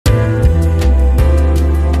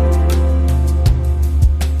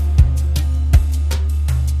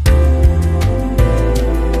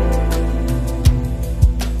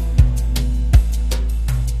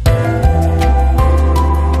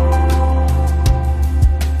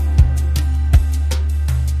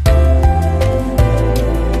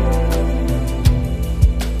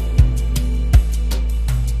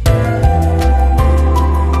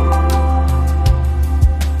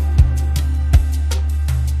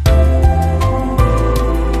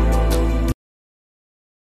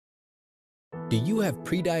Do you have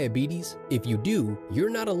prediabetes? If you do, you're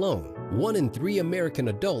not alone. 1 in 3 American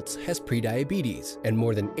adults has prediabetes, and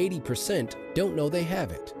more than 80% don't know they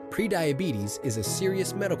have it. Prediabetes is a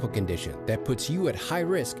serious medical condition that puts you at high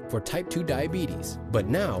risk for type 2 diabetes. But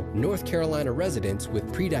now, North Carolina residents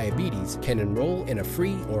with prediabetes can enroll in a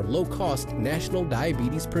free or low-cost national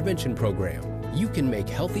diabetes prevention program. You can make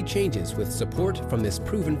healthy changes with support from this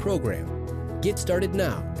proven program. Get started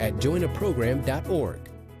now at joinaprogram.org.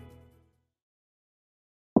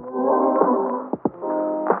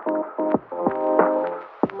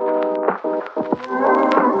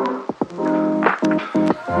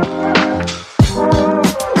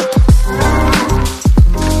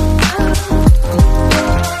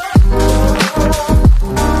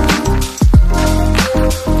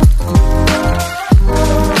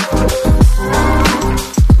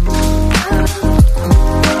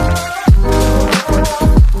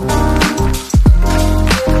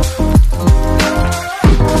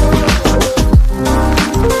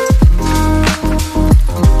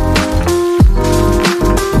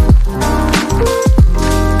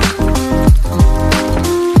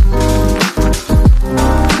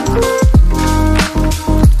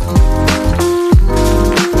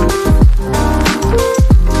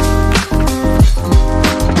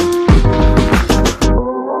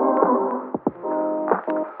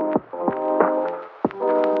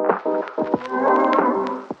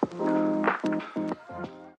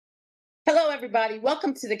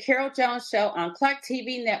 Welcome to the Carol Jones Show on Clark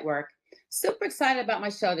TV Network. Super excited about my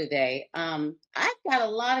show today. I've got a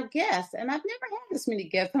lot of guests, and I've never had this many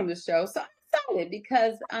guests on the show, so I'm excited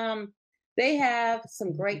because they have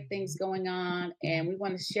some great things going on, and we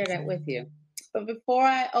want to share that with you. But before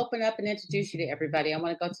I open up and introduce you to everybody, I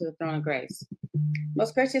want to go to the throne of grace.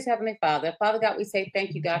 Most gracious Heavenly Father, Father God, we say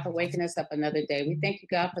thank you, God, for waking us up another day. We thank you,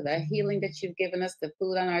 God, for the healing that you've given us, the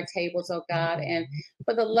food on our tables, oh God, and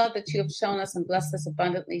for the love that you have shown us and blessed us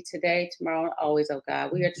abundantly today, tomorrow, and always, oh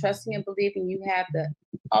God. We are trusting and believing you have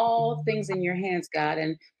all things in your hands, God,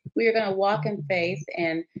 and we are going to walk in faith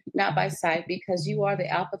and not by sight because you are the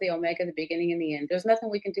Alpha, the Omega, the beginning and the end. There's nothing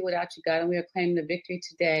we can do without you, God, and we are claiming the victory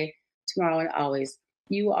today, tomorrow, and always.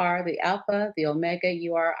 You are the Alpha, the Omega.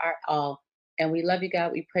 You are our all. And we love you,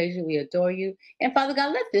 God. We praise you. We adore you. And Father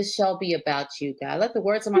God, let this show be about you, God. Let the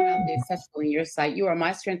words of my mouth be acceptable in your sight. You are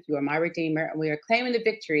my strength. You are my Redeemer. And we are claiming the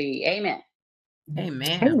victory. Amen.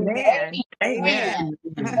 Amen. Amen. Amen.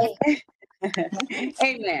 Amen.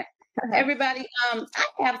 Amen. Everybody, I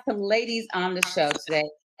have some ladies on the show today,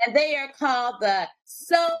 and they are called the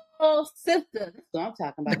Soul Sisters. That's what I'm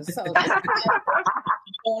talking about, the Soul Sisters.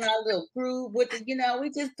 On our little groove with it, we're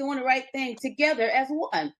just doing the right thing together as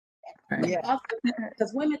one. Yeah.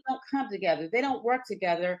 Because women don't come together, they don't work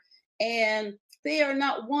together, and they are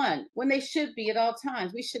not one when they should be at all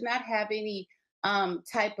times. We should not have any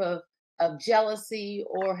type of jealousy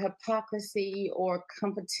or hypocrisy or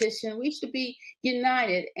competition. We should be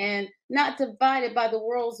united and not divided by the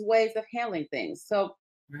world's ways of handling things. So,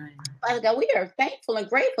 Father God, we are thankful and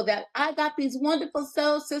grateful that I got these wonderful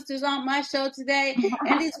soul sisters on my show today,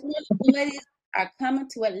 and these wonderful ladies are coming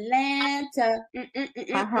to Atlanta for a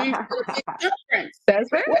big conference. That's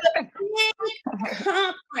right. What a big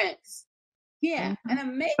conference. Yeah, an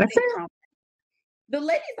amazing conference. The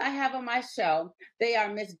ladies I have on my show, they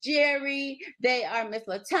are Miss Jerry, they are Miss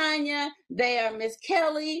Latanya, they are Miss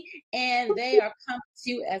Kelly, and they are coming to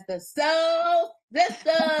you as the Soul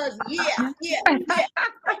Sisters. Yeah.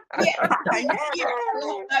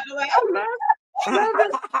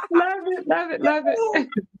 Love it.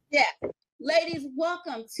 Yeah. Ladies,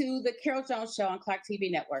 welcome to the Carol Jones Show on Clark TV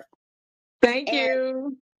Network. Thank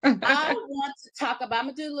you. I want to talk about, I'm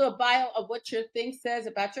going to do a little bio of what your thing says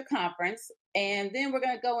about your conference. And then we're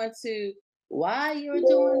going to go into why you're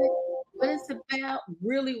doing it, what it's about,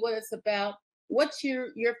 really what it's about, what your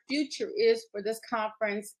future is for this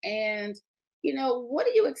conference, and, what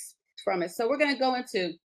do you expect from it? So we're going to go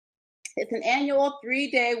into, it's an annual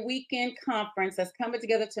 3-day weekend conference that's coming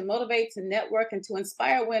together to motivate, to network, and to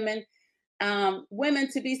inspire women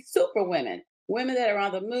to be super women that are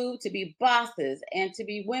on the move to be bosses and to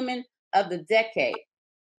be women of the decade.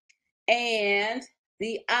 And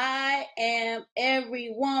the I am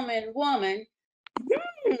every woman,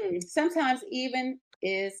 sometimes even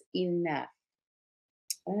is enough.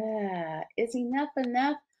 Is enough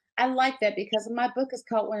enough? I like that because my book is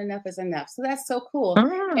called When Enough is Enough. So that's so cool.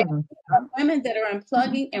 And women that are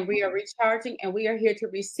unplugging and we are recharging and we are here to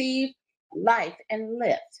receive life and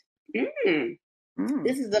lift.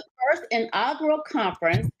 This is the first inaugural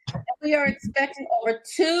conference, and we are expecting over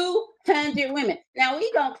 200 women. Now,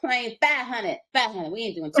 we going to claim 500. 500. We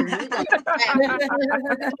ain't doing 200. We going to do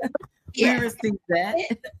 500. We received that.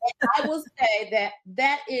 And I will say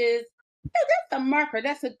that is, that's a marker.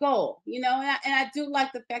 That's a goal, and I do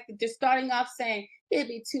like the fact that they're starting off saying it'd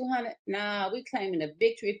be 200. Nah, we claiming a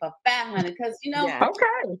victory for 500 because,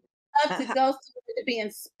 Okay. love to go to be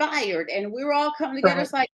inspired, and we're all coming together. Right.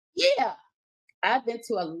 It's like, yeah. I've been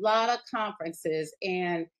to a lot of conferences,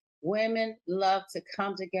 and women love to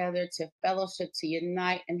come together to fellowship, to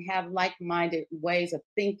unite, and have like-minded ways of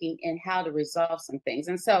thinking and how to resolve some things.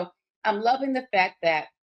 And so I'm loving the fact that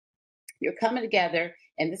you're coming together,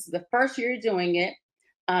 and this is the first year you're doing it.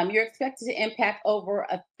 You're expected to impact over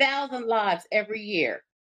 1,000 lives every year.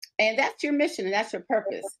 And that's your mission and that's your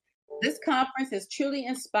purpose. This conference is truly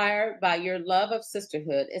inspired by your love of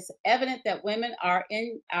sisterhood. It's evident that women are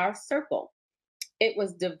in our circle. It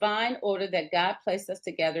was divine order that God placed us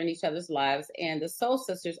together in each other's lives. And the soul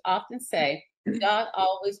sisters often say, God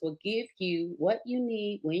always will give you what you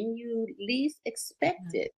need when you least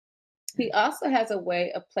expect it. He also has a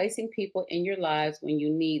way of placing people in your lives when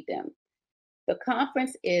you need them. The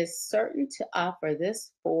conference is certain to offer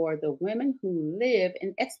this for the women who live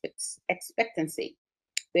in expectancy.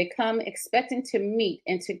 They come expecting to meet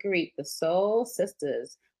and to greet the soul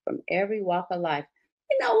sisters from every walk of life.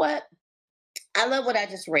 You know what? I love what I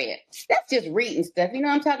just read. That's just reading stuff. You know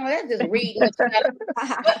what I'm talking about? That's just reading.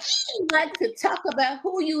 But you like to talk about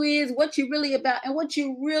who you is, what you're really about, and what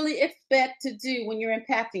you really expect to do when you're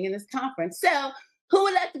impacting in this conference. So, who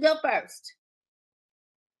would like to go first?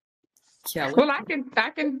 Kelly. Well, I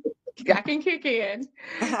can kick in.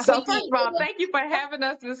 So first of all, thank you for having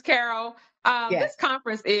us, Ms. Carol. This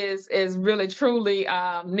conference is really truly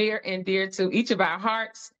near and dear to each of our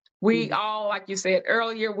hearts. We all, like you said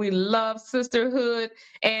earlier, we love sisterhood,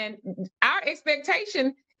 and our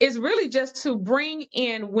expectation is really just to bring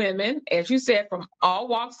in women, as you said, from all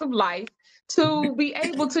walks of life, to be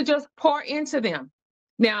able to just pour into them.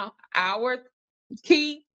 Now, our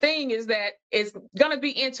key thing is that it's going to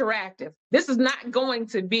be interactive. This is not going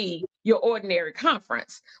to be your ordinary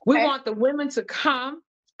conference. We want the women to come,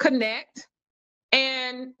 connect,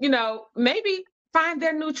 and, maybe find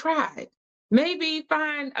their new tribe. Maybe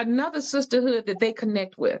find another sisterhood that they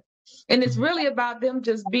connect with. And it's really about them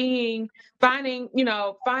just finding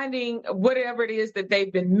whatever it is that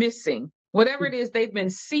they've been missing, whatever it is they've been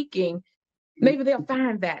seeking. Maybe they'll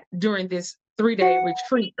find that during this 3-day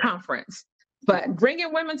retreat conference. But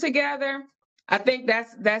bringing women together, I think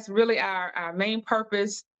that's really our main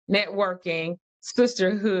purpose: networking,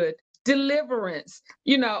 sisterhood, deliverance,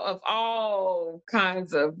 of all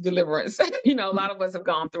kinds of deliverance. A lot of us have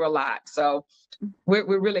gone through a lot. So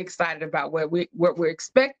we're really excited about what we're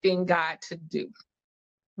expecting God to do.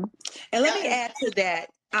 And let me add to that,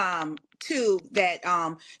 too, that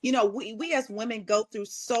we as women go through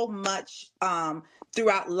so much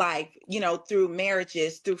throughout life, through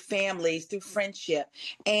marriages, through families, through friendship.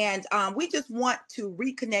 And we just want to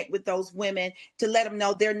reconnect with those women to let them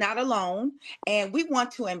know they're not alone. And we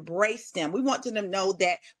want to embrace them. We want them to know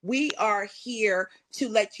that we are here to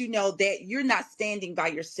let you know that you're not standing by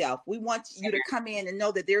yourself. We want you to come in and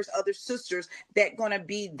know that there's other sisters that going to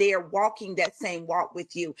be there walking that same walk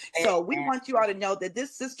with you. So we want you all to know that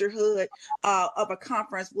this sisterhood of a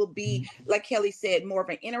conference will be, like Kelly said, more of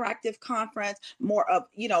an interactive conference, more of,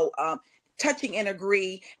 touching and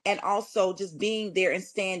agree, and also just being there and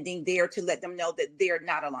standing there to let them know that they're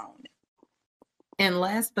not alone. And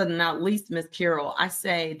last but not least, Ms. Carol, I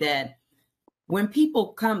say that when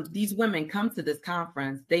people come, these women come to this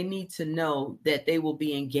conference, they need to know that they will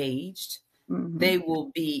be engaged, they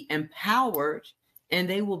will be empowered, and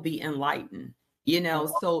they will be enlightened.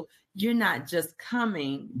 So you're not just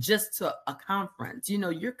coming just to a conference,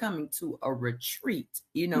 you're coming to a retreat,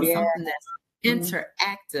 something that's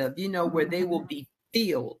interactive, where they will be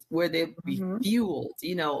filled, where they will be fueled,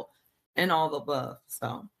 and all the above.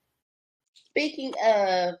 So Speaking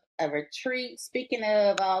of a retreat, speaking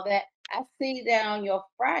of all that, I see that on your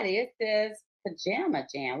Friday it says Pajama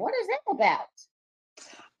Jam. What is that about?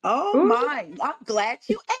 Oh my, I'm glad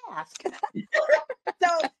you asked.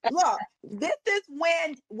 So look, this is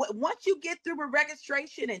when once you get through a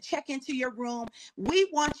registration and check into your room, we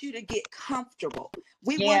want you to get comfortable.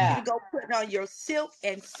 We want you to go put on your silk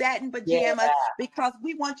and satin pajamas because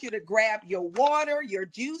we want you to grab your water, your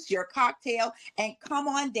juice, your cocktail, and come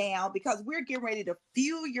on down because we're getting ready to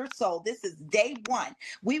fuel your soul. This is day one.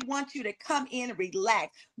 We want you to come in and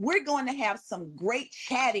relax. We're going to have some great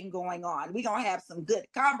chatting going on. We're going to have some good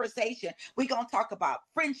conversation. We're going to talk about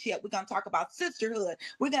friendship. We're going to talk about sisterhood.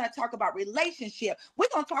 We're going to talk about about relationship. We're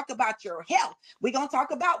going to talk about your health. We're going to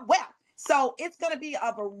talk about wealth. So it's going to be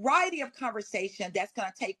a variety of conversation that's going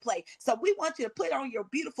to take place. So we want you to put on your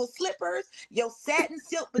beautiful slippers, your satin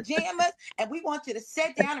silk pajamas, and we want you to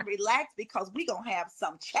sit down and relax because we're going to have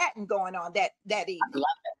some chatting going on that evening.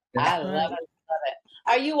 I love it.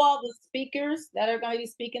 Are you all the speakers that are going to be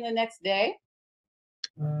speaking the next day?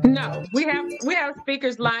 No, we have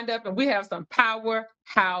speakers lined up, and we have some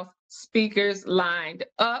powerhouse speakers lined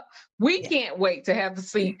up. We can't wait to have the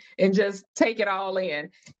seat and just take it all in.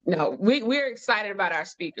 No, we're excited about our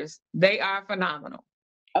speakers. They are phenomenal.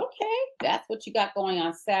 Okay, that's what you got going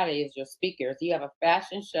on Saturday is your speakers. You have a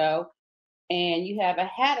fashion show and you have a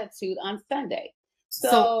attitude on Sunday.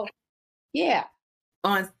 So yeah.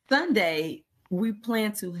 On Sunday, we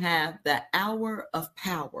plan to have the hour of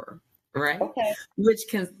power, right? Okay. Which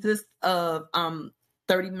consists of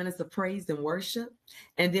 30 minutes of praise and worship.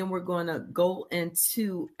 And then we're going to go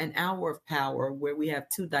into an hour of power where we have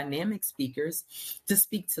two dynamic speakers to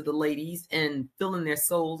speak to the ladies and fill in their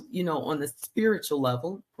souls, on the spiritual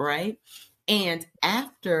level, right? And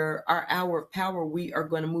after our hour of power, we are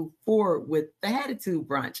going to move forward with the attitude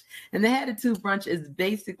brunch. And the attitude brunch is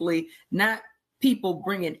basically not people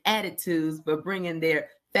bringing attitudes, but bringing their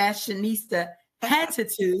fashionista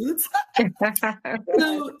attitudes to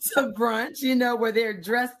brunch, where they're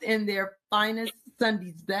dressed in their finest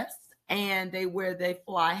Sunday's best and they wear their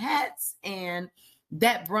fly hats. And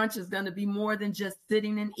that brunch is going to be more than just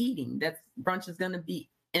sitting and eating. That brunch is going to be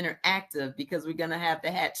interactive because we're going to have the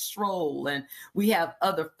hat stroll and we have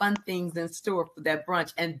other fun things in store for that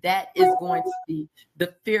brunch. And that is going to be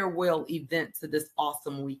the farewell event to this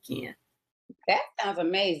awesome weekend. That sounds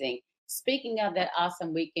amazing. Speaking of that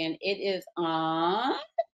awesome weekend, it is on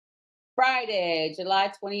Friday,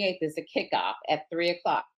 July 28th is the kickoff at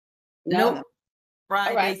 3:00. No.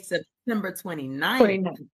 Friday, September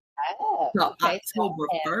 29th. Oh, okay. October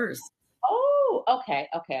 1st. Oh, okay.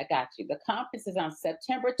 I got you. The conference is on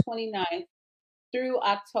September 29th through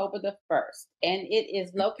October the 1st. And it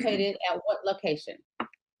is located at what location?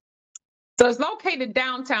 So it's located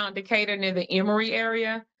downtown Decatur near the Emory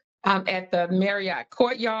area. At the Marriott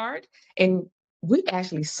Courtyard, and we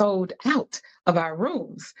actually sold out of our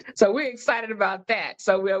rooms. So we're excited about that.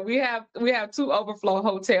 So we have two overflow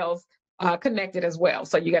hotels connected as well.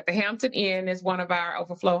 So you got the Hampton Inn is one of our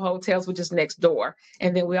overflow hotels, which is next door.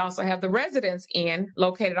 And then we also have the Residence Inn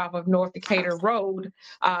located off of North Decatur Road.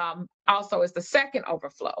 Also is the second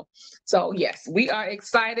overflow. So yes, we are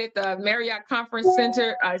excited. The Marriott Conference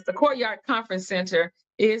Center, it's the Courtyard Conference Center,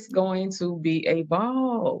 is going to be a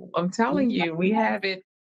ball. I'm telling you, we have this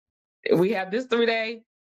 3-day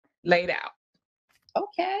laid out.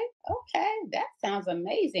 Okay. That sounds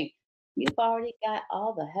amazing. You've already got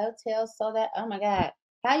all the hotels so that, oh my God,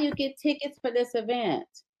 how you get tickets for this event?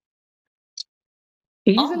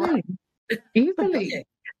 Easily.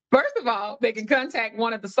 First of all, they can contact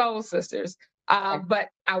one of the Soul Sisters. But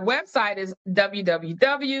our website is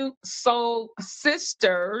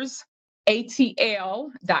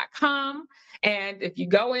www.soulsistersatl.com. And if you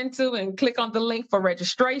go into and click on the link for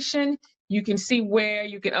registration, you can see where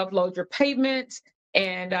you can upload your payment.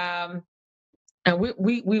 And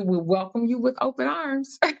we will welcome you with open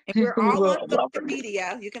arms. And we're all on social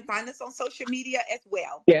media. You can find us on social media as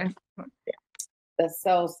well. Yeah. The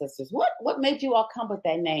Soul Sisters. What made you all come with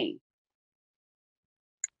that name?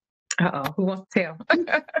 Who wants to tell?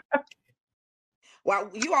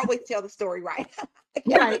 Well, you always tell the story, right?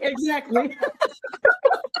 Right, exactly.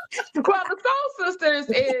 Well, the Soul Sisters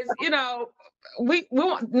is, we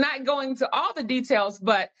won't not going into all the details,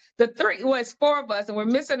 but the three was 4 of us, and we're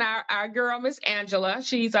missing our girl, Miss Angela.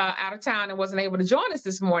 She's out of town and wasn't able to join us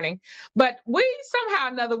this morning. But we somehow or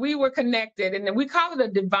another we were connected, and we call it a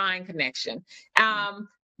divine connection. I've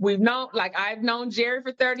known Jerry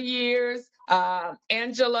for 30 years.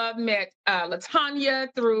 Angela met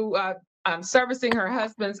LaTanya through servicing her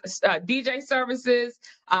husband's DJ services.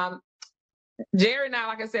 Jerry and I,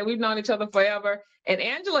 like I said, we've known each other forever. And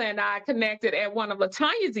Angela and I connected at one of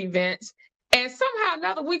LaTanya's events. And somehow or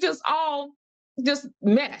another, we just all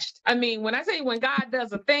meshed. I mean, when I say when God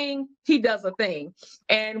does a thing, he does a thing.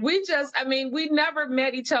 And we never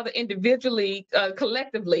met each other individually,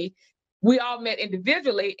 collectively. We all met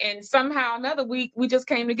individually. And somehow or another, we just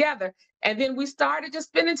came together. And then we started just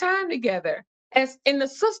spending time together. As in the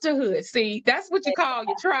sisterhood. See, that's what you call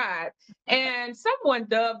your tribe. And someone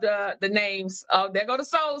dubbed the names of, there go the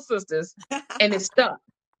Soul Sisters, and it stuck.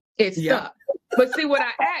 Stuck. But see, what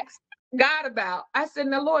I asked God about, I said,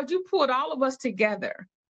 now, Lord, you pulled all of us together,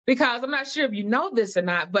 because I'm not sure if you know this or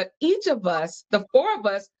not, but each of us, the 4 of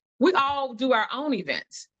us, we all do our own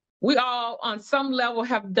events. we all on some level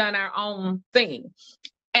have done our own thing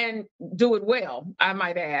and do it well, I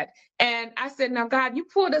might add. And I said, now, God, you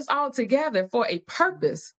pulled us all together for a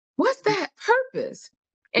purpose. What's that purpose?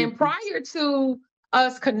 And prior to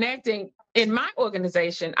us connecting in my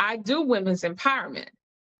organization, I do women's empowerment.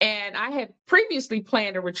 And I had previously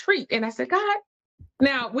planned a retreat. And I said, God,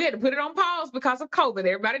 now we had to put it on pause because of COVID.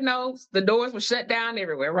 Everybody knows the doors were shut down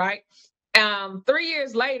everywhere, right? 3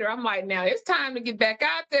 years later, I'm like, now it's time to get back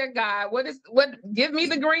out there, God. Give me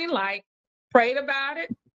the green light. Prayed about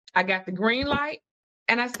it. I got the green light.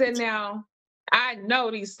 And I said, now I know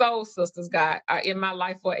these soul sisters, God, are in my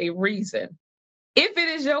life for a reason. If it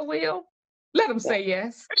is your will, let them say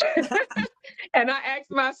yes. And I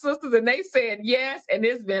asked my sisters and they said yes. And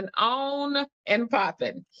it's been on and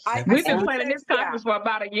popping. We've been planning this conference for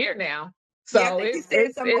about a year now. So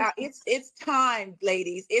it's time,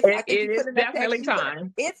 ladies. It is definitely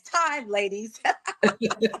time. It's time, ladies.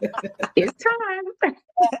 It's time.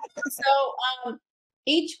 So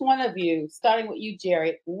each one of you, starting with you,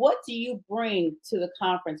 Jerry, what do you bring to the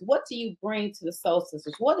conference? What do you bring to the Soul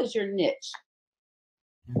Sisters? What is your niche?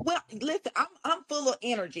 Well, listen, I'm full of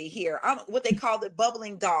energy here. I'm what they call the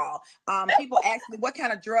bubbling doll. People ask me what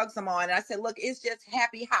kind of drugs I'm on, and I said, look, it's just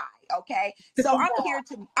happy high. Okay, so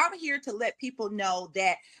I'm here to let people know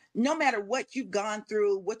that no matter what you've gone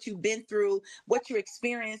through, what you've been through, what you're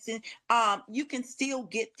experiencing, you can still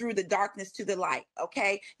get through the darkness to the light.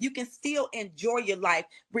 Okay, you can still enjoy your life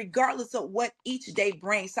regardless of what each day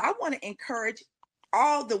brings. So I want to encourage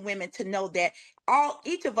all the women to know that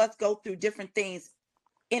each of us go through different things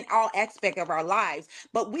in all aspects of our lives,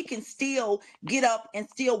 but we can still get up and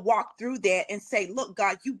still walk through that and say, look,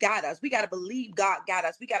 God, you got us. We got to believe God got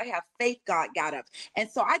us. We got to have faith God got us. And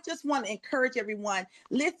so I just want to encourage everyone,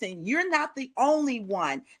 listen, you're not the only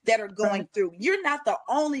one that are going through. You're not the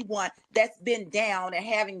only one that's been down and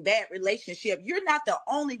having bad relationship. You're not the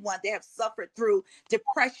only one that have suffered through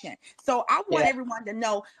depression. So I want everyone to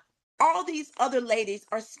know all these other ladies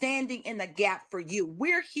are standing in the gap for you.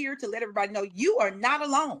 We're here to let everybody know you are not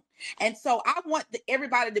alone. And so I want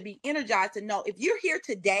everybody to be energized to know if you're here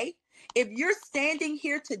today, if you're standing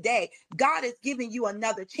here today, God is giving you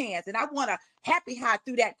another chance. And I want to happy high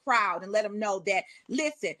through that crowd and let them know that,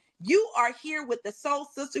 listen, you are here with the soul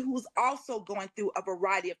sister who's also going through a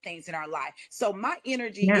variety of things in our life. So my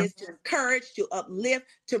energy is to encourage, to uplift,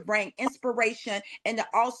 to bring inspiration, and to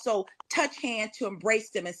also touch hands to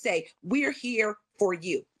embrace them and say, we're here for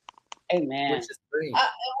you. Amen. Which is great.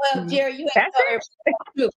 Well, Jerry, you ain't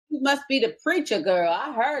you must be the preacher girl.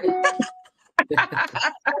 I heard it.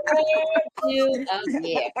 You,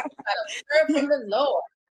 yeah. Heard from the Lord.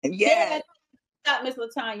 Yeah. Stop, Miss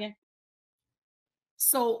LaTanya.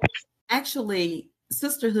 So actually,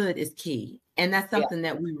 sisterhood is key. And that's something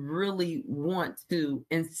that we really want to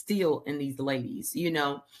instill in these ladies, you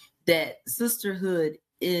know, that sisterhood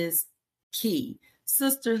is key.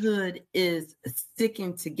 Sisterhood is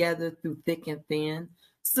sticking together through thick and thin.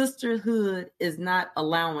 Sisterhood is not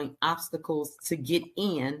allowing obstacles to get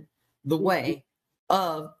in the way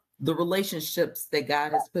of the relationships that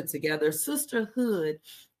God has put together. Sisterhood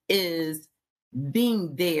is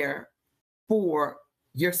being there for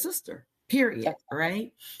your sister, period,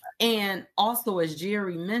 right? And also, as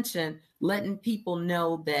Jerry mentioned, letting people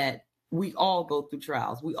know that we all go through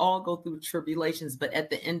trials. We all go through tribulations, but at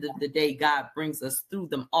the end of the day, God brings us through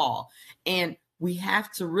them all. And we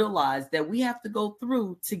have to realize that we have to go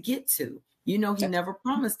through to get to. You know, he never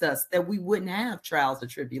promised us that we wouldn't have trials or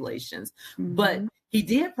tribulations, but he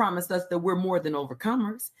did promise us that we're more than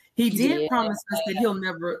overcomers. He did promise us that he'll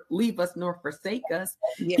never leave us nor forsake us.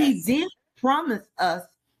 He did promise us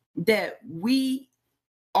that we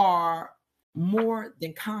are more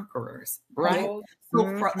than conquerors, right?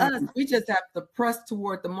 So for us, we just have to press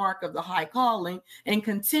toward the mark of the high calling and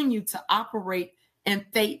continue to operate in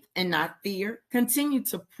faith and not fear, continue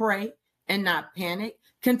to pray and not panic,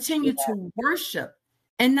 continue to worship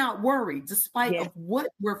and not worry despite of what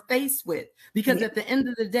we're faced with. Because at the end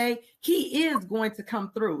of the day, he is going to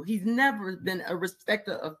come through. He's never been a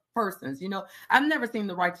respecter of persons. You know, I've never seen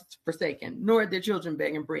the righteous forsaken, nor their children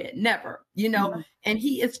begging bread. Never, you know, and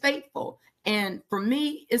he is faithful. And for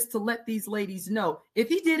me, is to let these ladies know, if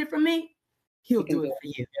he did it for me, he'll do it for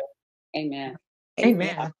you. Amen.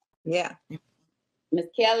 Amen. Yeah. Miss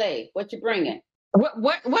Kelly, what you bringing?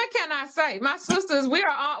 What can I say? My sisters, we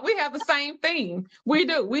have the same theme. We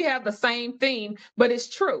do. We have the same theme, but it's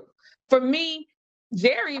true. For me,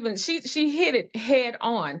 Jerry, even she hit it head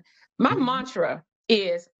on. My mantra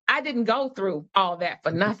is, I didn't go through all that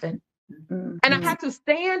for nothing. And I have to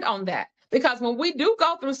stand on that, because when we do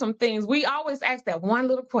go through some things, we always ask that one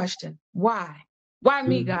little question: why? Why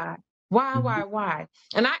me, God? Why?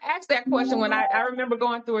 And I asked that question when I remember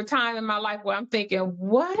going through a time in my life where I'm thinking,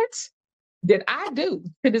 what did I do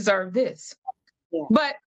to deserve this? Yeah.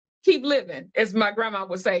 But keep living, as my grandma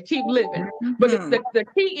would say, keep living. But the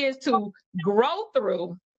key is to grow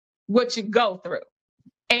through what you go through.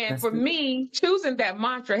 And for me, choosing that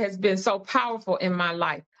mantra has been so powerful in my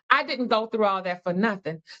life. I didn't go through all that for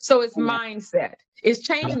nothing. So it's mindset. It's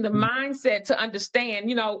changing the mindset to understand,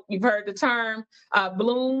 you've heard the term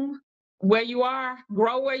bloom where you are,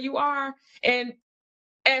 grow where you are. And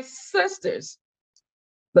as sisters,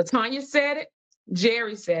 LaTanya said it,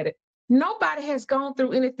 Jerry said it. Nobody has gone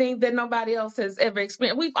through anything that nobody else has ever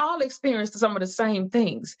experienced. We've all experienced some of the same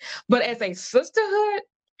things. But as a sisterhood,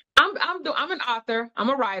 I'm an author, I'm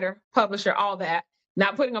a writer, publisher, all that.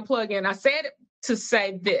 Not putting a plug in. I said it to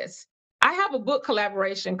say this. I have a book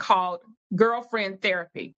collaboration called Girlfriend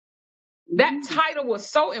Therapy. That title was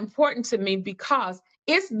so important to me because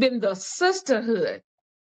it's been the sisterhood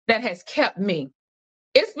that has kept me.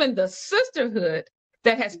 It's been the sisterhood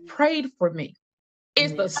that has prayed for me.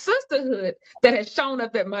 It's the sisterhood that has shown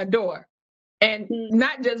up at my door and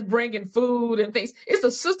not just bringing food and things. It's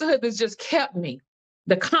the sisterhood that's just kept me.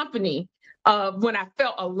 The company of when I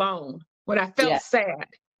felt alone, when I felt sad,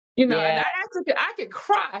 and I could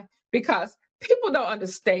cry because people don't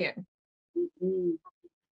understand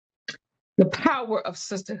the power of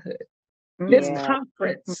sisterhood. This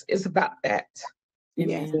conference is about that.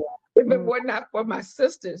 Yeah. If it were not for my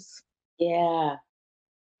sisters, we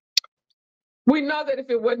know that if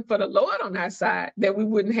it wasn't for the Lord on our side, that we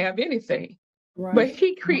wouldn't have anything. Right. But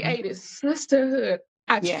He created sisterhood.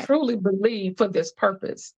 I truly believe for this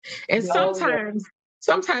purpose. And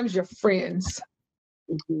sometimes your friends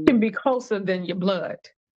can be closer than your blood.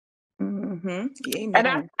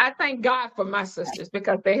 And I thank God for my sisters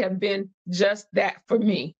because they have been just that for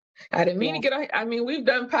me. I didn't mean to get on. I mean, we've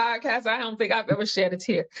done podcasts. I don't think I've ever shed a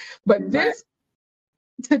tear. But this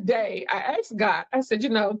today, I asked God, I said,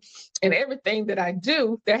 in everything that I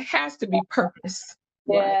do, there has to be purpose.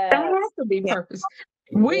 There has to be purpose.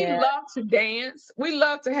 We love to dance. We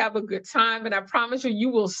love to have a good time. And I promise you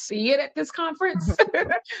will see it at this conference.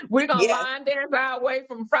 We're going to line dance our way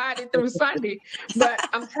from Friday through Sunday. But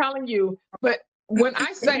I'm telling you, when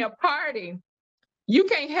I say a party, you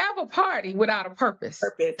can't have a party without a purpose.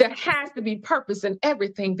 There has to be purpose in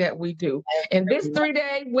everything that we do. And this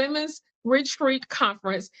 3-day women's retreat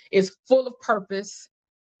conference is full of purpose.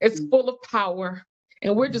 It's full of power.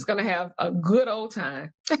 And we're just going to have a good old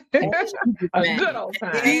time. A good old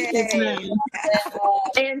time.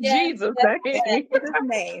 In Jesus'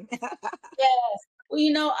 name. Yes.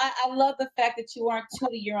 Well, I love the fact that you aren't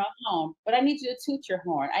tooting your own horn, but I need you to toot your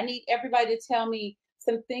horn. I need everybody to tell me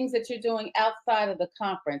some things that you're doing outside of the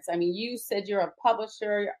conference. I mean, you said you're a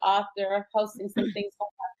publisher, you're author, hosting some things.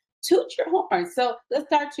 Toot your horn. So let's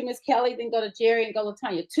start you, Miss Kelly, then go to Jerry and go to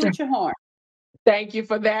LaTanya. Toot your horn. Thank you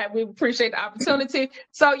for that. We appreciate the opportunity.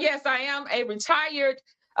 So yes, I am a retired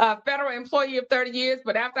federal employee of 30 years,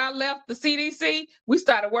 but after I left the CDC, we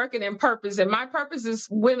started working in purpose, and my purpose is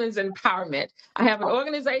women's empowerment. I have an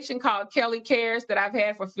organization called Kelly Cares that I've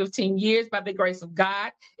had for 15 years by the grace of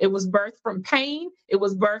God. It was birthed from pain. It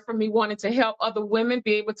was birthed from me wanting to help other women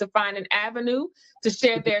be able to find an avenue to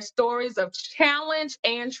share their stories of challenge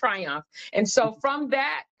and triumph. And so from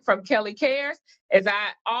Kelly Cares, as I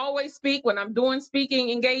always speak when I'm doing speaking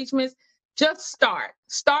engagements, just start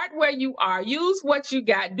where you are, use what you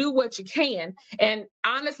got, do what you can. And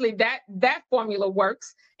honestly, that formula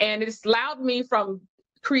works. And it's allowed me from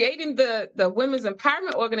creating the Women's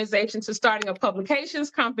Empowerment Organization to starting a publications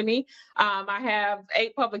company. I have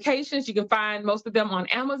 8 publications. You can find most of them on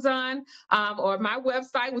Amazon or my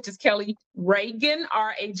website, which is KellyRagin,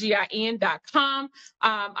 RAGIN.com.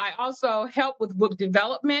 I also help with book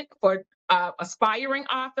development for aspiring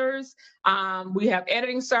authors. We have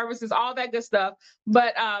editing services, all that good stuff.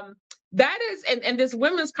 But that is, and this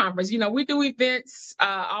women's conference, we do events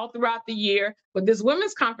all throughout the year, but this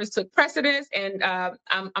women's conference took precedence, and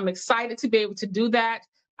I'm excited to be able to do that.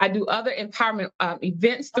 I do other empowerment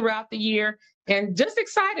events throughout the year, and just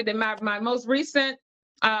excited. And my most recent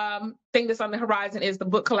thing that's on the horizon is the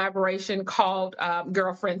book collaboration called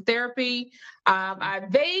Girlfriend Therapy. I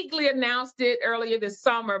vaguely announced it earlier this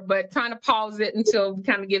summer, but trying to pause it until we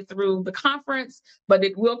kind of get through the conference, but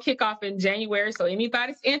it will kick off in January. So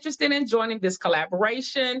anybody's interested in joining this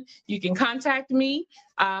collaboration, you can contact me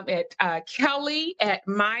at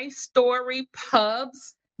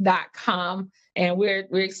kelly@mystorypubs.com. And we're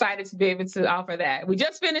excited to be able to offer that. We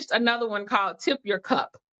just finished another one called Tip Your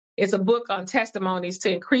Cup. It's a book on testimonies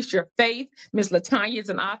to increase your faith. Miss LaTanya is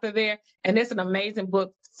an author there, and it's an amazing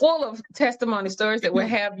book full of testimony stories that will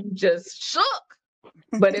have you just shook.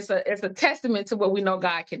 But it's a testament to what we know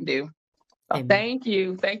God can do. So thank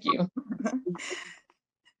you.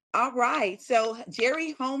 All right. So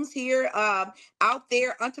Jerry Holmes here, out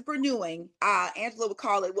there entrepreneuring. Angela would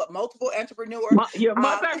call it what? Multiple entrepreneur. You're a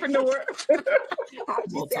multi-entrepreneur.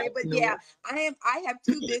 How'd you say? But yeah, I have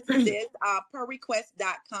two businesses,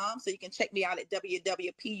 perrequest.com. So you can check me out at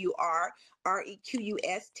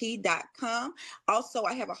www.perrequest.com. Also,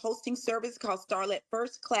 I have a hosting service called Starlet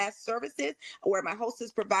First Class Services, where my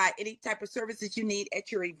hosts provide any type of services you need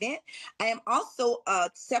at your event. I am also a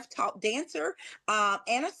self-taught dancer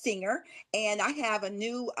and a singer, and I have a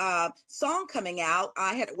new song coming out.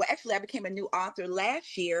 I became a new author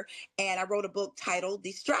last year, and I wrote a book titled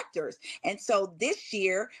Distractors. And so this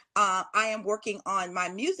year, I am working on my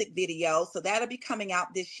music video, so that'll be coming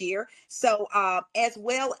out this year. So as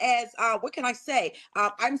well as, what can I say?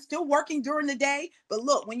 I'm still working during the day, but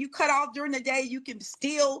look, when you cut off during the day, you can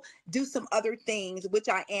still do some other things, which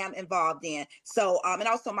I am involved in. So, and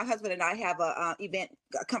also my husband and I have a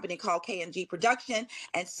company called KNG Production.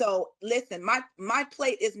 And so listen, my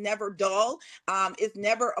plate is never dull. It's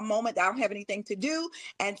never a moment that I don't have anything to do.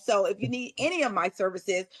 And so if you need any of my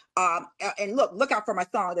services, and look out for my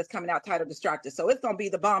song that's coming out titled Distracted. So it's going to be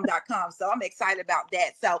thebomb.com. So I'm excited about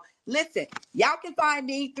that. So listen, y'all can find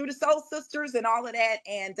me through the Soul Sisters and all of that.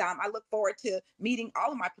 And I look forward to meeting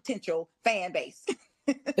all of my potential fan base.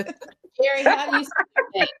 Jerry, how do you spell your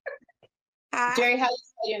name? Hi? Jerry, how do you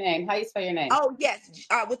spell your name? How do you spell your name? Oh, yes.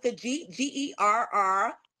 With the Gerri.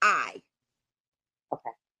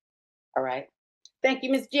 Okay. All right. Thank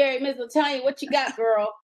you, Miss Jerry. Miss LaTanya, what you got,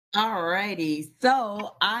 girl? All righty.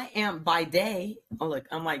 So I am by day. Oh, look,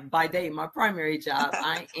 I'm like by day, my primary job.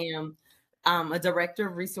 I am a director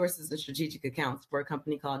of resources and strategic accounts for a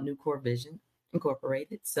company called New Core Vision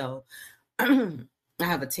Incorporated. So I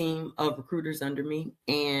have a team of recruiters under me,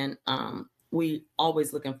 and we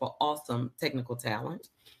always looking for awesome technical talent.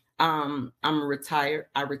 I'm retired.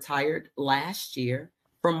 I retired last year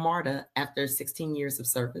from MARTA after 16 years of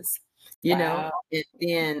service. You know, and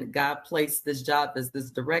then God placed this job as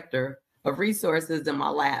this director of resources in my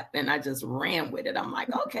lap, and I just ran with it. I'm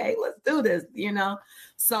like, okay, let's do this, you know?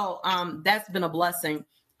 So that's been a blessing.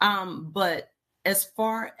 But as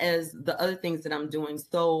far as the other things that I'm doing,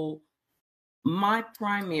 so my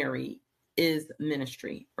primary is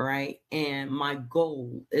ministry, right? And my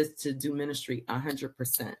goal is to do ministry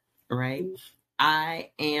 100%, right?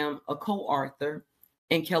 I am a co-author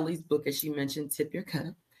in Kelly's book, as she mentioned, Tip Your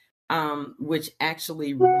Cup. Which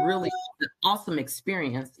actually really was an awesome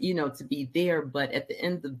experience, you know, to be there, but at the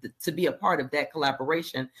end of to be a part of that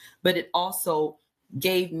collaboration. But it also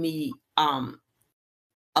gave me a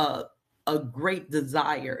great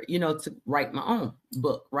desire, you know, to write my own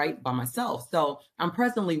book, right, by myself. So I'm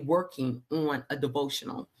presently working on a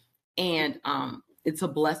devotional, and it's a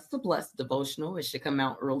blessed to blessed devotional. It should come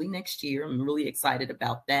out early next year. I'm really excited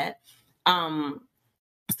about that.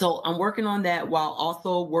 So I'm working on that while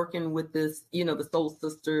also working with this, you know, the Soul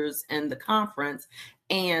Sisters and the conference.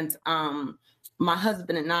 And my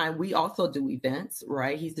husband and I, we also do events,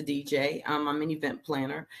 right? He's a DJ. I'm an event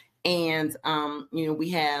planner. And, you know, we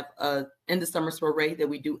have a In the Summer Soiree that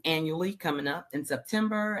we do annually coming up in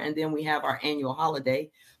September. And then we have our annual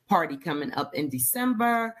holiday party coming up in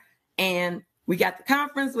December. And we got the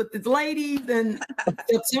conference with the ladies in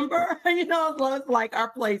September, you know, so it's like our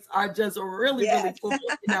plates are just really, really full,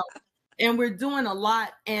 you know, and we're doing a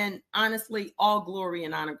lot. And honestly, all glory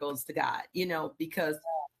and honor goes to God, you know, because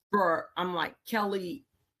I'm like, Kelly,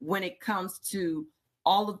 when it comes to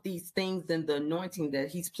all of these things and the anointing that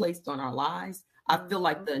he's placed on our lives, I feel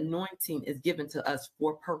like the anointing is given to us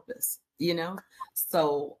for purpose, you know?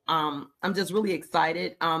 So I'm just really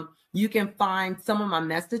excited. You can find some of my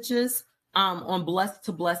messages on Blessed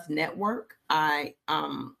to Blessed Network. That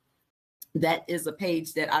is a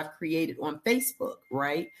page that I've created on Facebook,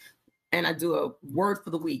 right? And I do a word for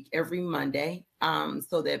the week every Monday,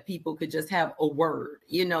 so that people could just have a word,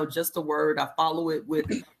 you know, just a word. I follow it with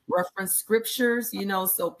reference scriptures, you know,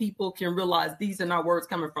 so people can realize these are not words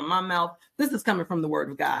coming from my mouth. This is coming from the word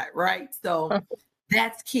of God, right? So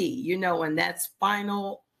that's key, you know, and that's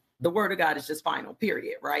final. The word of God is just final,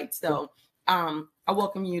 period, right? So I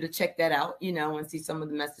welcome you to check that out, you know, and see some of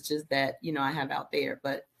the messages that, you know, I have out there.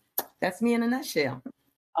 But that's me in a nutshell.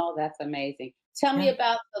 Oh, that's amazing. Tell me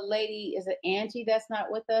about the lady. Is it Angie that's not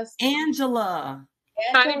with us? Angela.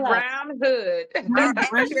 Honey Brown Hood. Our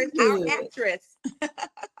actress.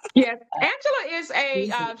 Yes, Angela is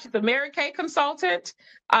she's a Mary Kay consultant.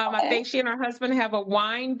 I think she and her husband have a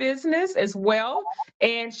wine business as well.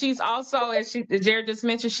 And she's also, as Jerry just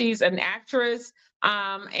mentioned, she's an actress.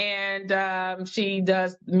 and she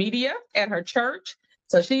does media at her church.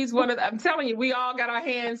 So she's one of I'm telling you, we all got our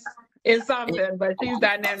hands in something, but she's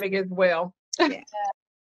dynamic as well. Yeah.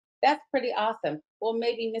 That's pretty awesome. Well,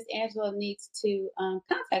 maybe Miss Angela needs to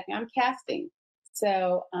contact me. I'm casting.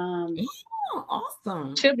 So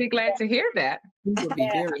awesome. She'll be glad to hear that. We will be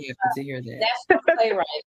very happy to hear that. National playwright.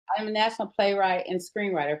 I'm a national playwright and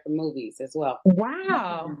screenwriter for movies as well.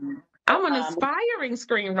 Wow. I'm an aspiring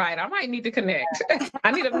screenwriter. I might need to connect.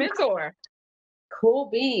 I need a mentor. Cool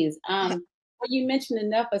beans. Well, you mentioned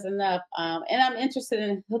Enough is Enough. And I'm interested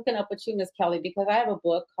in hooking up with you, Miss Kelly, because I have a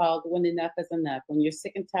book called When Enough is Enough, When You're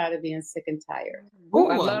Sick and Tired of Being Sick and Tired. Oh,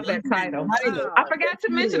 I love that title. I forgot to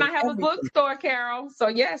mention I have a bookstore, Carol. So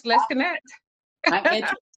yes, let's connect. I'm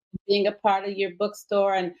interested in being a part of your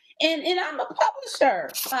bookstore, and I'm a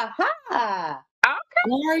publisher. Aha.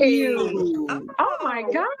 Okay. Are you? Oh my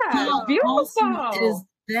gosh. How Beautiful. awesome is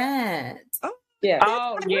that? Oh, yeah.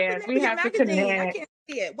 Oh, yes. We have to connect. I can't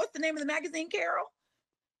see it. What's the name of the magazine, Carol?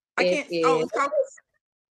 It's called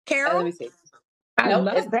Carol? Let me see. I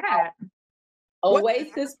love that.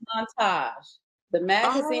 Oasis Montage, the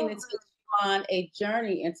magazine that takes you on a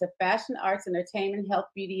journey into fashion, arts, entertainment, health,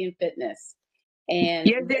 beauty, and fitness. And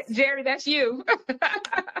Jerry, that's you.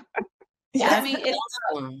 I mean, it's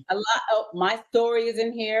a lot. Oh, my story is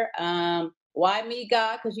in here. Why me,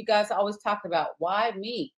 God? Because you guys always talk about why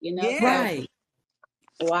me, you know? Yeah. Right.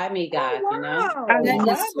 Why me, God? Oh, wow. You know? I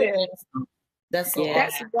love it. That's so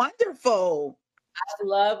That's awesome. wonderful. I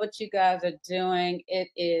love what you guys are doing.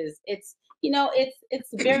 It's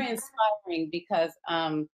very inspiring because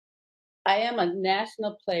I am a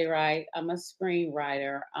national playwright. I'm a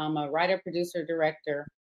screenwriter. I'm a writer, producer, director,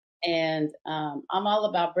 and I'm all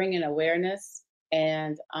about bringing awareness.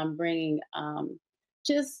 And I'm bringing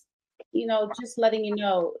just letting you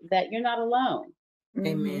know that you're not alone.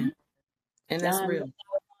 Amen. And that's real.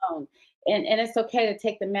 Alone. And it's okay to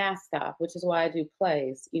take the mask off, which is why I do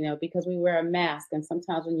plays, because we wear a mask. And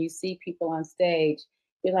sometimes when you see people on stage,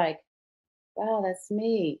 you're like, wow, that's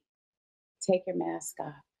me. Take your mask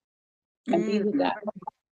off and be who God wants you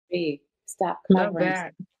to be. Stop covering. Love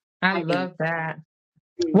that. I love that.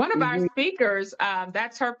 One of our speakers,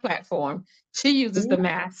 that's her platform. She uses the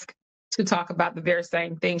mask to talk about the very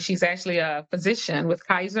same thing. She's actually a physician with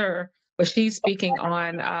Kaiser, but she's speaking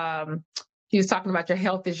on, she was talking about your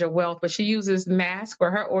health is your wealth, but she uses mask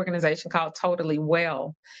for her organization called Totally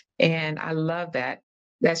Well. And I love that.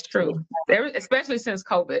 That's true. Especially since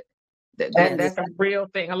COVID. That's a real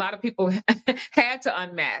thing. A lot of people had to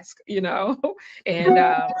unmask, and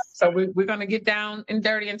so we're going to get down and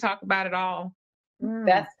dirty and talk about it all.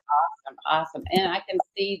 That's awesome. And I can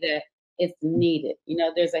see that it's needed.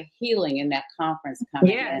 There's a healing in that conference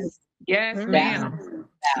coming in. Yes, ma'am.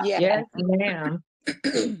 Yes, ma'am.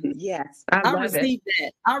 Yes. I received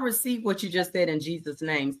that. I received what you just said in Jesus'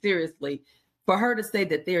 name. Seriously, for her to say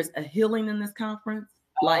that there's a healing in this conference,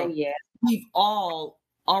 we've all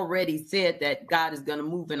already said that God is going to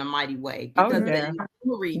move in a mighty way because of the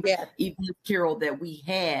inaugural event, Carol, that we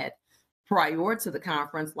had prior to the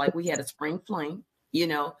conference. Like we had a spring fling,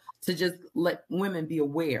 to just let women be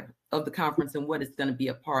aware of the conference and what it's going to be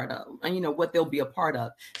a part of, and what they'll be a part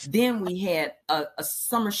of. Then we had a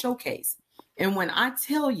summer showcase. And when I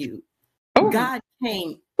tell you, God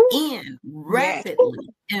came in rapidly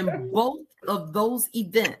in both of those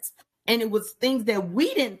events. And it was things that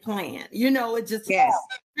we didn't plan. It just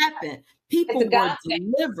happened. People were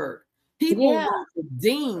delivered. People were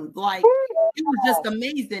redeemed. Like, it was just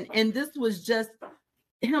amazing. And this was just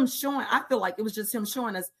him showing, I feel like it was just him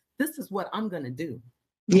showing us, this is what I'm going to do.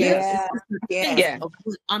 Of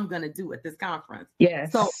what I'm going to do at this conference.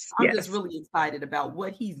 So I'm just really excited about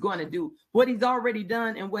what he's going to do, what he's already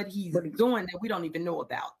done and what he's doing that we don't even know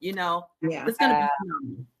about, It's going to be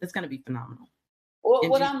phenomenal. It's going to be phenomenal. Well,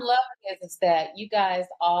 what I'm loving is that you guys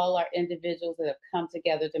all are individuals that have come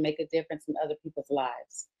together to make a difference in other people's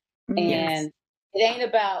lives. And it ain't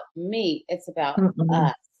about me, it's about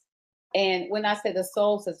us. And when I say the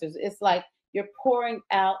soul sisters, it's like you're pouring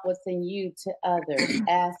out what's in you to others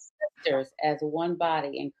as sisters, as one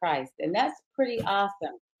body in Christ. And that's pretty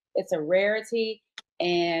awesome. It's a rarity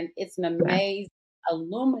and it's an amazing,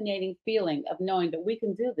 illuminating feeling of knowing that we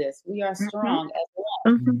can do this. We are strong as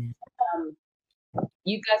one.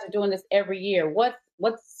 You guys are doing this every year.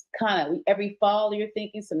 What's kind of every fall you're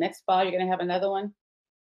thinking? So next fall you're going to have another one?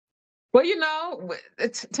 Well,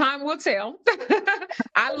 time will tell.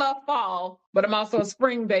 I love fall, but I'm also a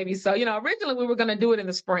spring baby. So, originally we were going to do it in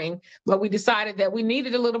the spring, but we decided that we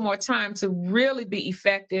needed a little more time to really be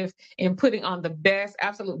effective in putting on the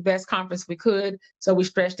absolute best conference we could. So we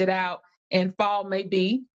stretched it out. and fall may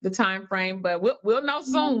be the time frame, but we'll know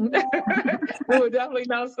soon. We'll definitely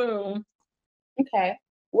know soon. Okay.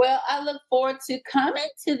 Well, I look forward to coming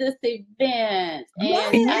to this event.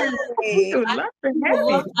 And we would love to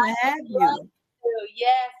have you.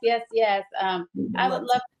 Yes. I would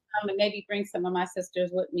love to come and maybe bring some of my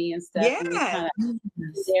sisters with me and stuff. And we kind of be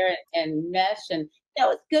there and mesh. And,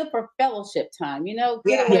 it's good for fellowship time,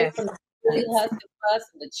 get away from the hustle fuss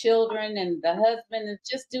and the children and the husband and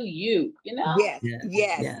just do you, Yes.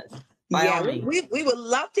 We would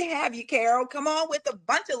love to have you, Carol. Come on with a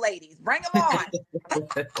bunch of ladies. Bring them on.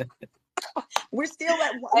 We're still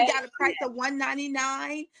we got a price of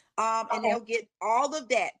 $199. And they'll get all of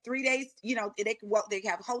that 3 days. They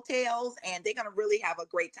have hotels and they're gonna really have a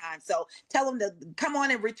great time. So tell them to come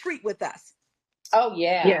on and retreat with us. Oh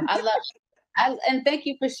yeah. I love it. And thank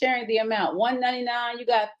you for sharing the amount. $199. You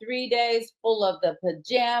got 3 days full of the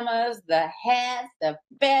pajamas, the hats, the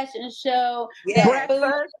fashion show,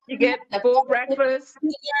 breakfast. You get full breakfast,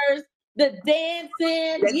 the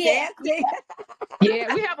dancing. Dancing.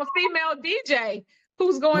 Yeah, we have a female DJ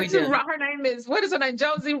who's going to. Her name is, what is her name?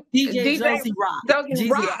 Josie. DJ Josie Rock.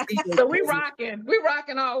 Josie Rock. So we rocking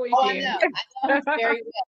all weekend. I know very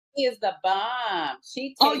well. She is the bomb.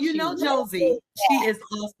 She takes Josie. She is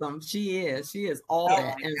awesome. She is all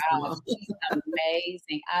that. She's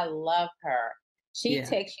amazing. I love her. She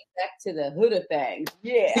takes you back to the Huda thing.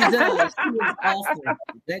 Yeah. She does. She is awesome.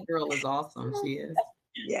 That girl is awesome. She is.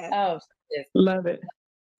 Yeah. Oh, she is. Love it.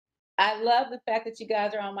 I love the fact that you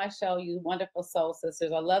guys are on my show, you wonderful soul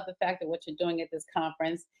sisters. I love the fact that what you're doing at this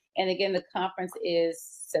conference. And again, the conference is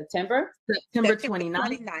September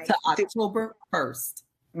 29th to October 1st.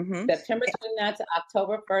 Mm-hmm. September 29th to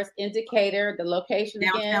October 1st in Decatur. The location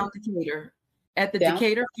downtown again? Decatur. At the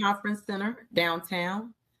Decatur Conference Center,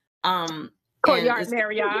 downtown. Courtyard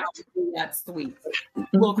Marriott. Suite.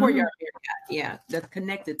 Well, Courtyard Marriott, that's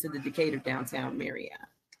connected to the Decatur Downtown Marriott.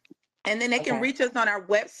 And then they can reach us on our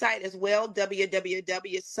website as well,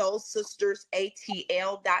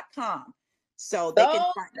 www.soulsistersatl.com. So they can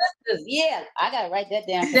find I gotta write that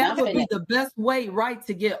down. That would be the best way, right,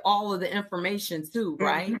 to get all of the information too,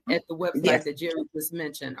 right? At the website that Jerry just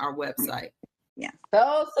mentioned, our website. Yeah.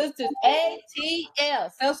 Soul Sisters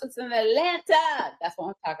ATL, Soul Sisters in Atlanta. That's what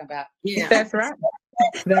I'm talking about. Yeah, that's right.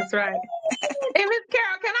 That's right. Hey, Miss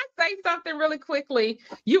Carol, can I say something really quickly?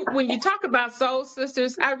 When you talk about soul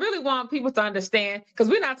sisters, I really want people to understand, because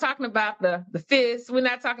we're not talking about the fist, we're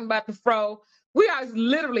not talking about the fro. We are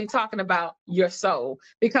literally talking about your soul,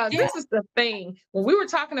 because this is the thing. When we were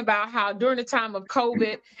talking about how during the time of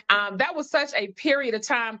COVID, that was such a period of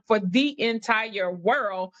time for the entire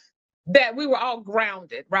world that we were all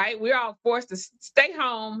grounded, right? We were all forced to stay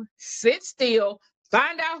home, sit still,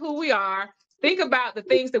 find out who we are, think about the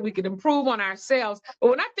things that we could improve on ourselves. But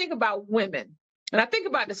when I think about women, and I think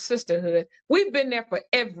about the sisterhood, we've been there for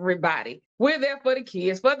everybody. We're there for the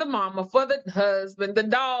kids, for the mama, for the husband, the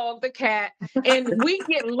dog, the cat, and we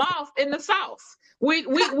get lost in the sauce. We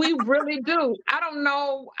really do. I don't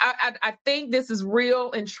know. I think this is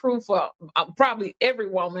real and true for probably every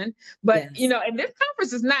woman. But, and this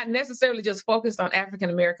conference is not necessarily just focused on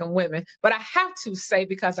African-American women. But I have to say,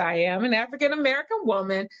 because I am an African-American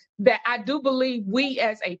woman, that I do believe we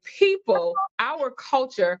as a people, our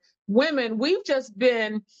culture, women, we've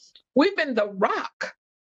been the rock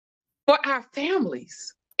for our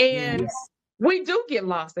families. And we do get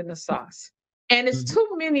lost in the sauce. And it's too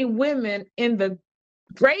many women in the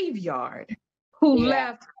graveyard who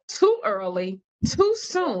left too early, too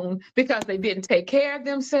soon, because they didn't take care of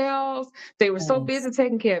themselves. They were so busy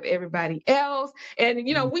taking care of everybody else. And,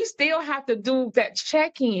 we still have to do that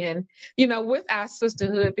check-in, with our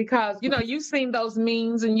sisterhood, because, you've seen those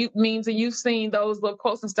memes and you've seen those little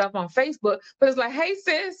quotes and stuff on Facebook, but it's like, hey,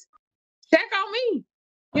 sis, check on me,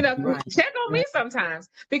 check on me sometimes,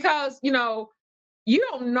 because, you don't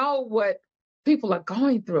know what people are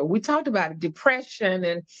going through. We talked about it, depression,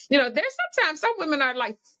 and there's sometimes some women are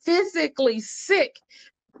like physically sick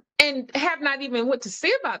and have not even went to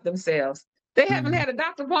see about themselves. They haven't had a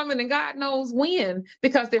doctor appointment and God knows when,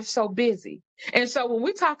 because they're so busy. And so when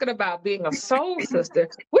we're talking about being a soul sister,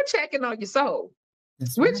 we're checking on your soul.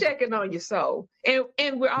 We're checking on your soul,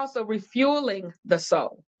 and we're also refueling the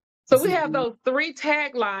soul. So we have those 3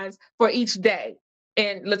 taglines for each day.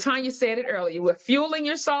 And LaTanya said it earlier: we're fueling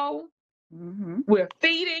your soul, we're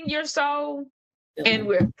feeding your soul, and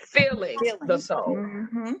we're filling the soul.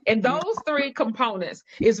 And those 3 components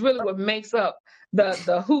is really what makes up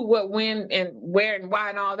the who, what, when, and where, and why,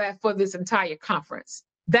 and all that for this entire conference.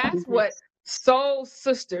 That's what soul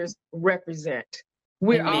sisters represent.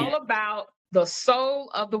 We're all about the soul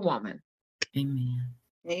of the woman. Amen.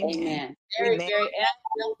 Amen. Very, Amen. very, and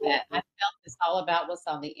I felt that. I felt it's all about what's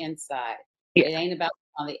on the inside. Yeah. It ain't about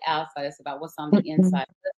what's on the outside. It's about what's on the inside,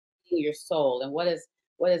 what's in your soul, and what is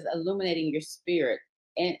illuminating your spirit,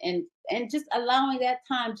 and just allowing that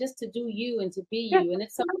time just to do you and to be you, and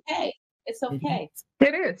it's okay. It's okay.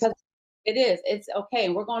 It is. It is. It's okay.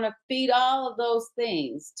 And we're going to feed all of those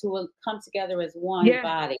things to come together as one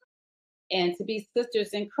body and to be sisters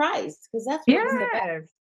in Christ, because that's what it's about.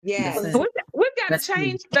 Yes. We've got to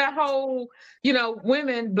change the whole,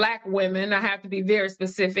 women, Black women, I have to be very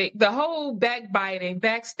specific, the whole backbiting,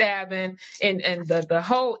 backstabbing, and the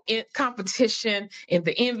whole competition and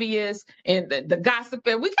the envious and the gossip.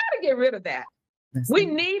 And we got to get rid of that. We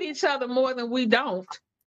need each other more than we don't.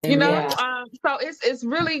 So it's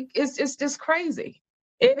really, it's just crazy.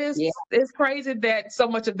 It is, it's crazy that so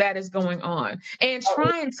much of that is going on, and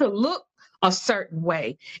trying to look a certain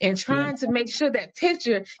way and trying to make sure that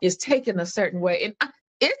picture is taken a certain way. And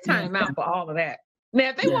it's time out for all of that. Now,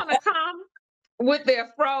 if they want to come with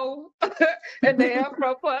their fro and their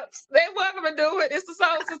afro pups, they're welcome to do it. It's the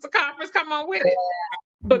Soul Sister Conference. Come on with it.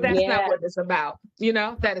 But that's not what it's about.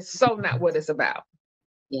 That is so not what it's about.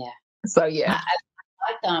 Yeah. So yeah.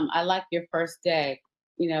 I like your first day.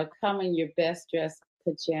 Come in your best dress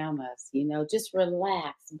pajamas. Just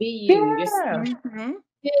relax, be you.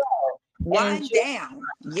 Yeah. Wind down.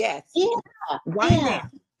 Yes. Yeah. Wind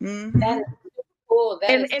down. Mm-hmm. That is cool.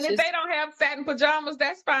 And if they don't have satin pajamas,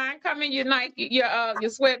 that's fine. Come in your Nike, your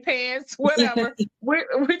sweatpants, whatever. we're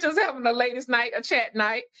just having a ladies' night, a chat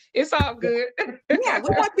night. It's all good. Yeah, we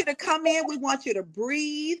want you to come in. We want you to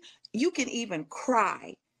breathe. You can even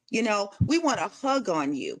cry. We want to hug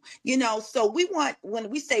on you, so when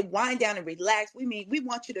we say wind down and relax, we mean we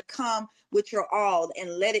want you to come with your all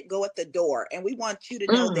and let it go at the door. And we want you to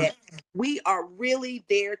know that we are really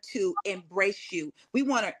there to embrace you. We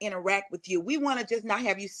want to interact with you. We want to just not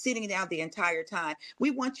have you sitting down the entire time.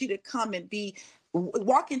 We want you to come and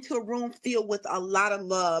walk into a room filled with a lot of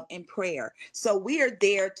love and prayer. So we are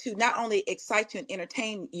there to not only excite you and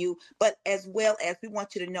entertain you, but as well as we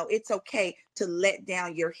want you to know it's okay to let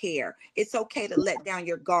down your hair. It's okay to let down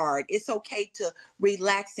your guard. It's okay to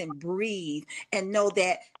relax and breathe and know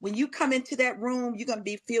that when you come into that room, you're going to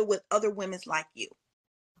be filled with other women like you.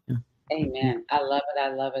 Amen. I love it.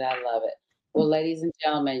 I love it. I love it. Well, ladies and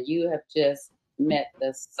gentlemen, you have just met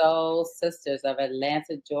the Soul Sisters of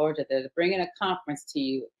Atlanta, Georgia. They're bringing a conference to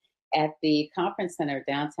you at the Conference Center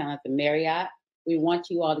downtown at the Marriott. We want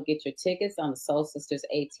you all to get your tickets on the Soul Sisters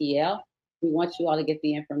ATL. We want you all to get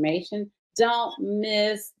the information. Don't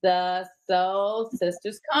miss the Soul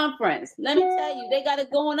Sisters Conference. Let me tell you, they got it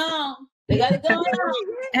going on. They got it going on.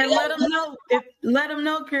 And let them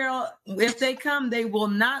know, Carol, if they come, they will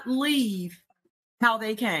not leave how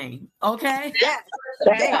they came. Okay? Yes.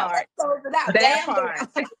 That part.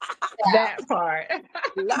 That part.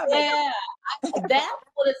 Yeah. That's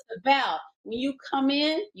what it's about. When you come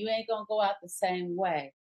in, you ain't going to go out the same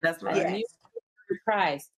way. That's right. A new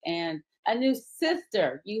Christ and a new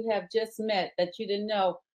sister you have just met that you didn't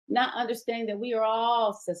know, not understanding that we are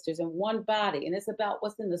all sisters in one body. And it's about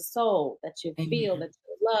what's in the soul that you feel, that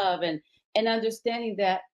you love, and understanding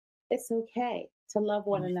that it's okay to love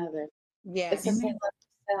one another. Yes. It's okay to love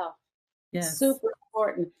yourself. Yes. Super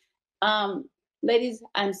important. Ladies,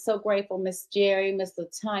 I'm so grateful, Miss Jerry, Miss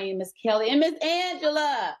LaTanya, Miss Kelly, and Miss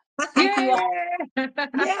Angela. Thank you all.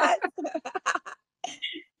 Yes.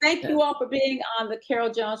 Thank you all for being on the Carol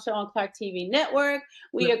Jones Show on Clark TV Network.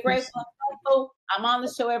 We are grateful and thankful. I'm on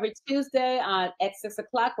the show every Tuesday at 6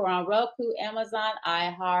 o'clock. We're on Roku, Amazon,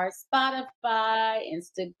 iHeart, Spotify,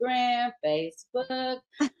 Instagram, Facebook.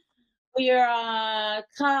 We are on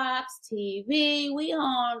Cox TV. We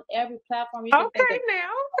on every platform you can think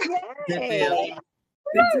of. Yay.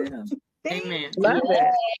 Amen. Love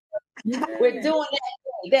it. We're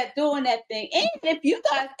doing that thing. And if you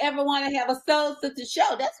guys ever want to have a Soul Sister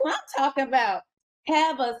show, that's what I'm talking about.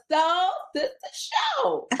 Have a Soul Sister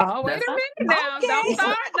show. Oh, wait a minute now. Okay. Don't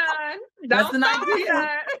start none. Don't start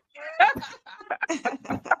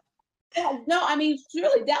none. No, I mean,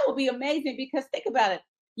 truly, that would be amazing, because think about it.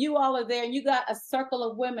 You all are there and you got a circle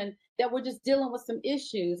of women that we're just dealing with some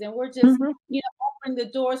issues, and we're just, opening the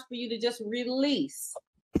doors for you to just release.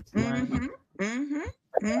 Mm-hmm. Mm-hmm.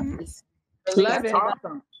 Mm-hmm. Love it.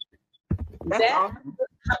 Awesome. That's awesome.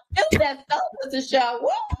 That Soul Sister show.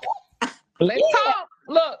 Woo! Let's talk.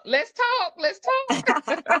 Look, let's talk.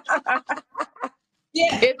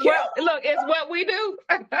 Yeah. It's what we do.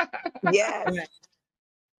 Yes.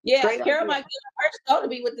 Yeah, Carol might get her show to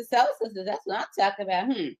be with the Soul Sisters. That's what I'm talking about.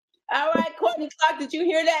 All right, Courtney Clark, did you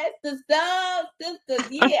hear that? It's the Soul Sisters.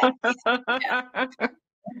 Yeah.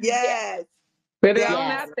 Yes. Put it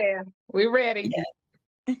on out there. We're ready.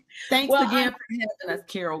 Yes. Thanks again for having us,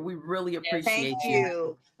 Carol. We really appreciate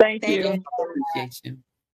you. Thank you. Appreciate you.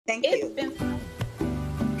 Thank you.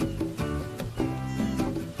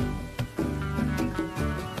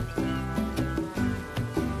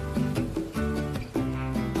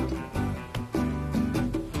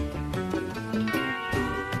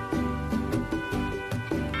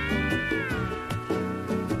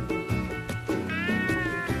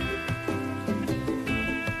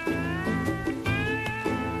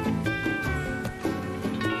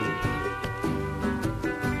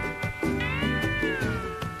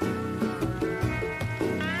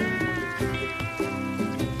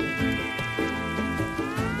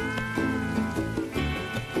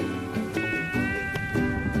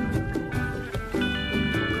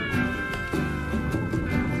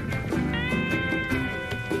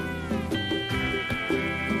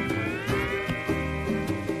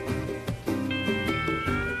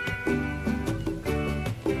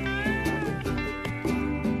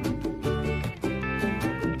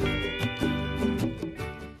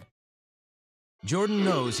 Jordan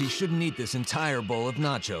knows he shouldn't eat this entire bowl of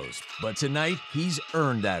nachos, but tonight he's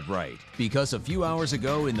earned that right because a few hours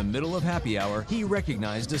ago in the middle of happy hour, he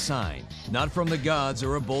recognized a sign, not from the gods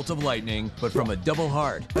or a bolt of lightning, but from a double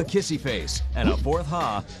heart, a kissy face, and a fourth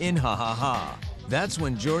ha in ha ha ha. That's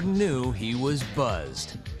when Jordan knew he was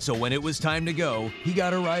buzzed. So when it was time to go, he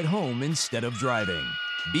got a ride home instead of driving.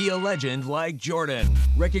 Be a legend like Jordan.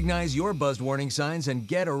 Recognize your buzzed warning signs and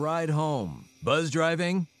get a ride home. Buzz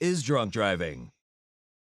driving is drunk driving.